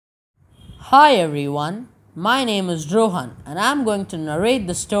Hi everyone, my name is Rohan and I'm going to narrate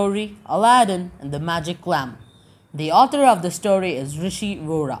the story Aladdin and the Magic Lamp. The author of the story is Rishi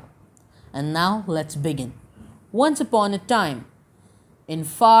Vora. And now let's begin. Once upon a time, in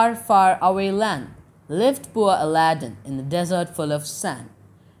far, far away land, lived poor Aladdin in a desert full of sand.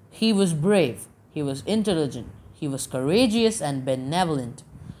 He was brave, he was intelligent, he was courageous and benevolent.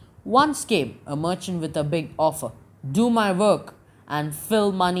 Once came a merchant with a big offer. Do my work and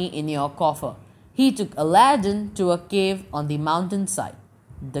fill money in your coffer. He took Aladdin to a cave on the mountainside.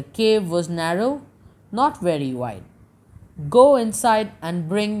 The cave was narrow, not very wide. Go inside and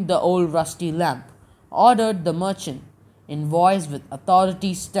bring the old rusty lamp, ordered the merchant, in voice with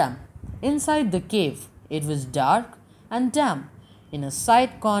authority stamp. Inside the cave, it was dark and damp. In a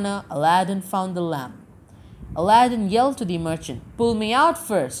side corner, Aladdin found the lamp. Aladdin yelled to the merchant, "Pull me out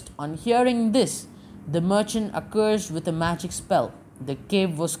first!" On hearing this, the merchant accursed with a magic spell. The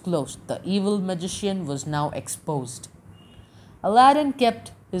cave was closed. The evil magician was now exposed. Aladdin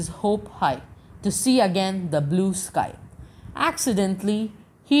kept his hope high to see again the blue sky. Accidentally,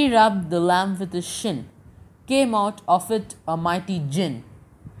 he rubbed the lamp with his shin. Came out of it a mighty jinn.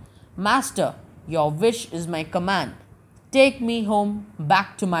 "Master, your wish is my command. Take me home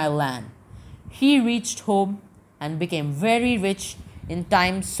back to my land." He reached home and became very rich in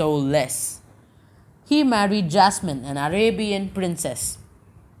time so less. He married Jasmine, an Arabian princess.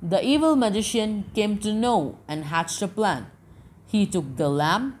 The evil magician came to know and hatched a plan. He took the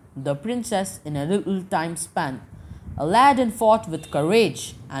lamp, the princess, in a little time span. Aladdin fought with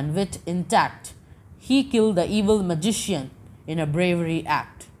courage and wit intact. He killed the evil magician in a bravery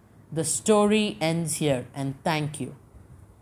act. The story ends here, and thank you.